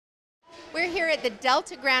We're here at the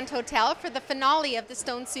Delta Grand Hotel for the finale of the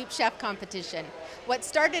Stone Soup Chef competition. What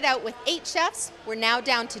started out with 8 chefs, we're now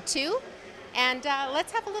down to 2. And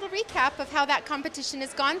let's have a little recap of how that competition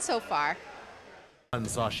has gone so far.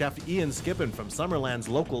 Saw Chef Ian Skippen from Summerland's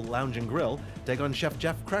local Lounge and Grill take on Chef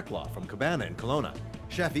Jeff Krecklaw from Cabana in Kelowna.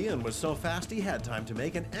 Chef Ian was so fast he had time to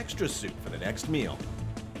make an extra soup for the next meal.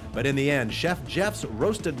 But in the end, Chef Jeff's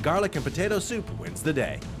roasted garlic and potato soup wins the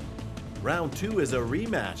day. Round 2 is a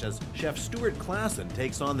rematch as Chef Stuart Klassen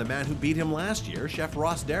takes on the man who beat him last year, Chef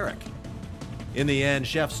Ross Derrick. In the end,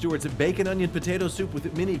 Chef Stuart's bacon onion potato soup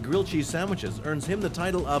with mini grilled cheese sandwiches earns him the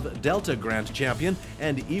title of Delta Grand Champion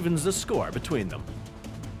and evens the score between them.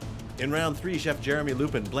 In round 3, Chef Jeremy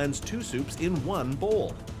Lupin blends 2 soups in one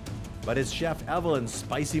bowl. But it's Chef Evelyn's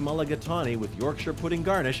spicy mulligatawny with Yorkshire pudding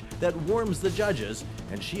garnish that warms the judges,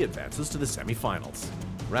 and she advances to the semifinals.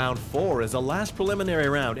 Round 4 is a last preliminary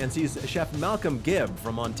round and sees Chef Malcolm Gibb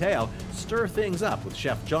from Monteil stir things up with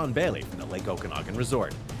Chef John Bailey from the Lake Okanagan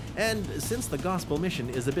Resort. And since the gospel mission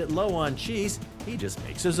is a bit low on cheese, he just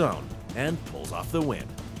makes his own and pulls off the win.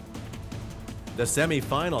 The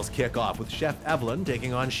semi-finals kick off with Chef Evelyn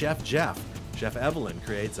taking on Chef Jeff. Chef Evelyn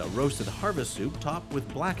creates a roasted harvest soup topped with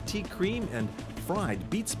black tea cream and fried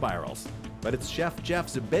beet spirals. But it's Chef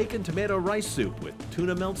Jeff's bacon tomato rice soup with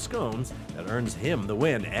tuna melt scones that earns him the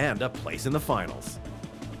win and a place in the finals.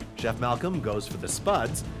 Chef Malcolm goes for the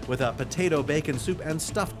spuds with a potato bacon soup and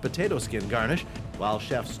stuffed potato skin garnish, while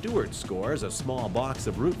Chef Stuart scores a small box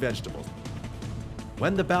of root vegetables.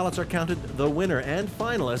 When the ballots are counted, the winner and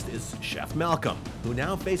finalist is Chef Malcolm, who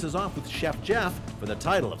now faces off with Chef Jeff for the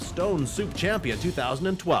title of Stone Soup Champion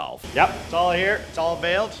 2012. Yep, it's all here, it's all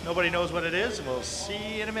veiled. Nobody knows what it is, and we'll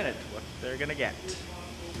see in a minute what they're gonna get.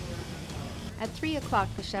 At 3 o'clock,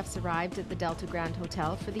 the chefs arrived at the Delta Grand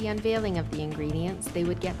Hotel for the unveiling of the ingredients they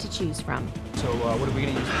would get to choose from. So what are we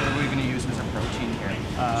going to use? What are we going to use as a protein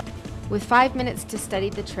here? With 5 minutes to study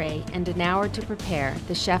the tray and an hour to prepare,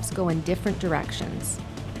 the chefs go in different directions.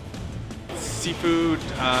 Seafood,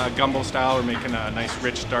 gumbo style. We're making a nice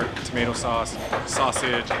rich dark tomato sauce,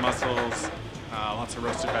 sausage, mussels, lots of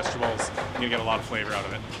roasted vegetables. You're gonna get a lot of flavor out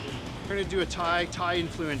of it. We're gonna do a Thai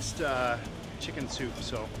influenced chicken soup.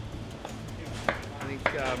 So I think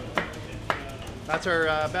that's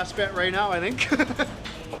our best bet right now, I think.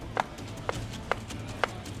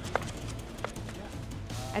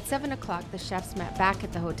 At 7 o'clock, the chefs met back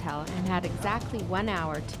at the hotel and had exactly 1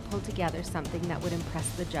 hour to pull together something that would impress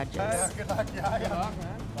the judges. Good luck. Good luck,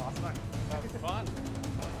 man. Awesome. That was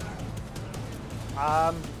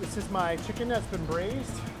fun. This is my chicken that's been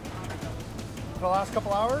braised for the last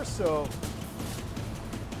couple hours, so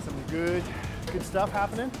some good stuff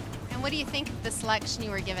happening. And what do you think of the selection you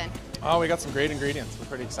were given? Oh, we got some great ingredients. We're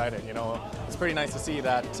pretty excited. You know, it's pretty nice to see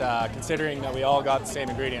that considering that we all got the same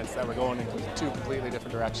ingredients, that we're going in 2 completely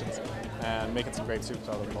different directions and making some great soups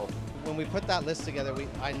out of them both. When we put that list together,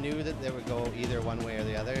 I knew that they would go either one way or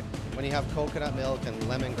the other. When you have coconut milk and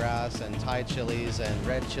lemongrass and Thai chilies and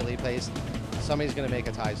red chili paste, somebody's going to make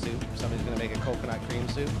a Thai soup, somebody's going to make a coconut cream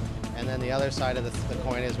soup. And then the other side of the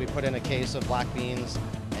coin is we put in a case of black beans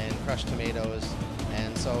and crushed tomatoes.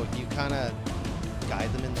 And so you kind of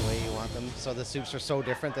guide them in the way you want them. So the soups are so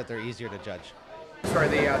different that they're easier to judge. Sorry,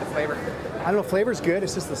 the flavor. I don't know, flavor's good.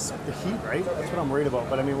 It's just the heat, right? That's what I'm worried about.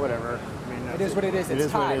 But I mean, whatever. I mean, It is what it is. It It's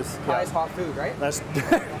is Thai. what it is. Thai's Yeah. hot food, right?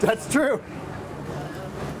 That's true.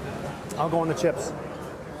 I'll go on the chips.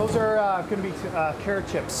 Those are going to be carrot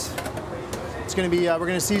chips. It's going to be. We're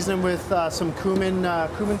going to season them with some cumin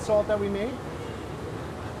salt that we made,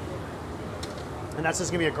 and that's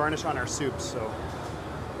just going to be a garnish on our soup. So.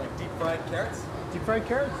 Like deep fried carrots? Deep fried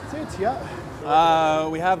carrots, that's it, yeah.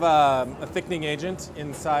 We have a thickening agent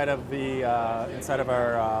inside of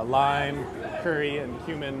our lime, curry, and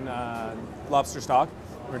cumin lobster stock.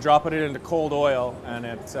 We're dropping it into cold oil, and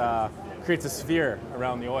it creates a sphere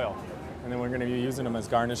around the oil. And then we're going to be using them as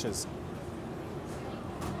garnishes.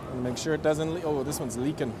 And make sure it doesn't leak. Oh, this one's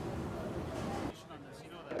leaking.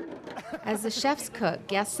 As the chefs cook,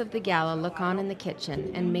 guests of the gala look on in the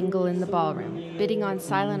kitchen and mingle in the ballroom, bidding on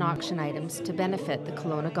silent auction items to benefit the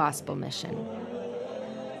Kelowna Gospel Mission.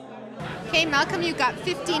 Okay, Malcolm, you've got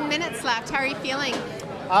 15 minutes left. How are you feeling?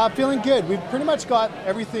 Feeling good. We've pretty much got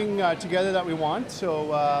everything together that we want.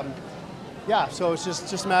 So, yeah, so it's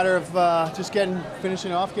just a matter of just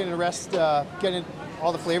finishing off, getting the rest, getting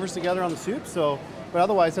all the flavors together on the soup. So. But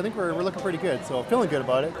otherwise, I think we're looking pretty good, so feeling good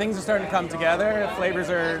about it. Things are starting to come together. Flavors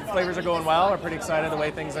are going well. We're pretty excited the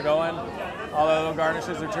way things are going. All the little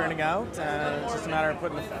garnishes are turning out, and it's just a matter of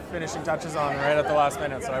putting the finishing touches on right at the last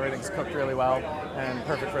minute, so everything's cooked really well and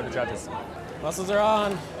perfect for the judges. Mussels are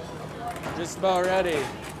on. Just about ready.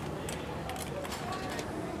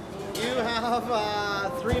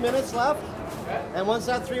 have 3 minutes left. And once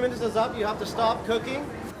that 3 minutes is up, you have to stop cooking.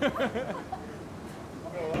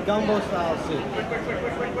 Gumbo style soup.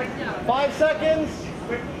 5 seconds.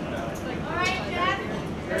 All right, Jeff.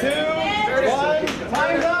 2, 1,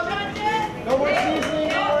 time's up. No more seasoning,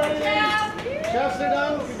 no more anything. Chefs are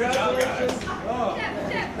done. Congratulations.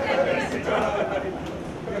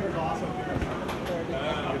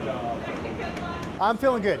 I'm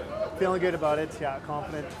feeling good. Feeling good about it. Yeah,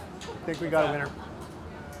 confident. Think we got a winner.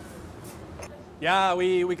 Yeah,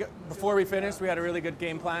 before we finished, we had a really good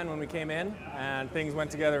game plan when we came in, and things went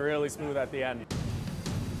together really smooth at the end.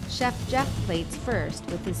 Chef Jeff plates first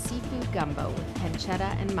with his seafood gumbo with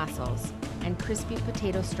pancetta and mussels, and crispy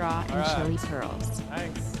potato straw and chili pearls.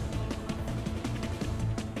 Thanks.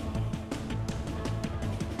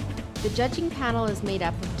 The judging panel is made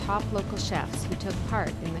up of top local chefs who took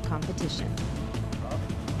part in the competition.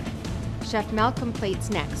 Chef Malcolm plates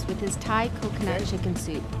next with his Thai coconut chicken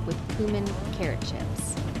soup with cumin carrot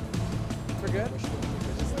chips. We're good?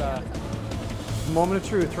 Just, Moment of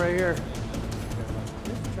truth right here.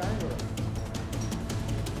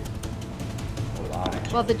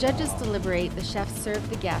 While the judges deliberate, the chefs serve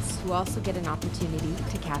the guests who also get an opportunity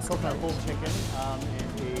to cast a vote.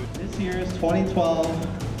 This year's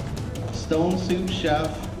 2012 Stone Soup Chef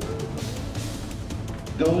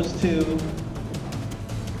goes to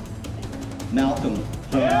Malcolm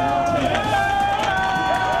from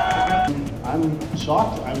I'm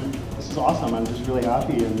shocked. This is awesome. I'm just really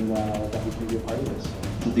happy and that we can be a part of this.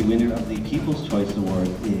 The winner of the People's Choice Award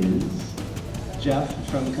is Jeff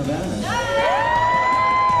from Cabana.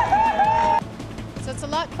 So it's a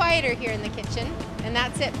lot quieter here in the kitchen, and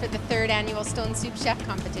that's it for the 3rd annual Stone Soup Chef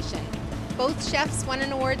competition. Both chefs won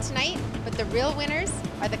an award tonight, but the real winners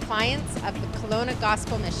are the clients of the Kelowna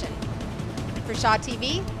Gospel Mission. For Shaw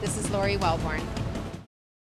TV, this is Lori Wellborn.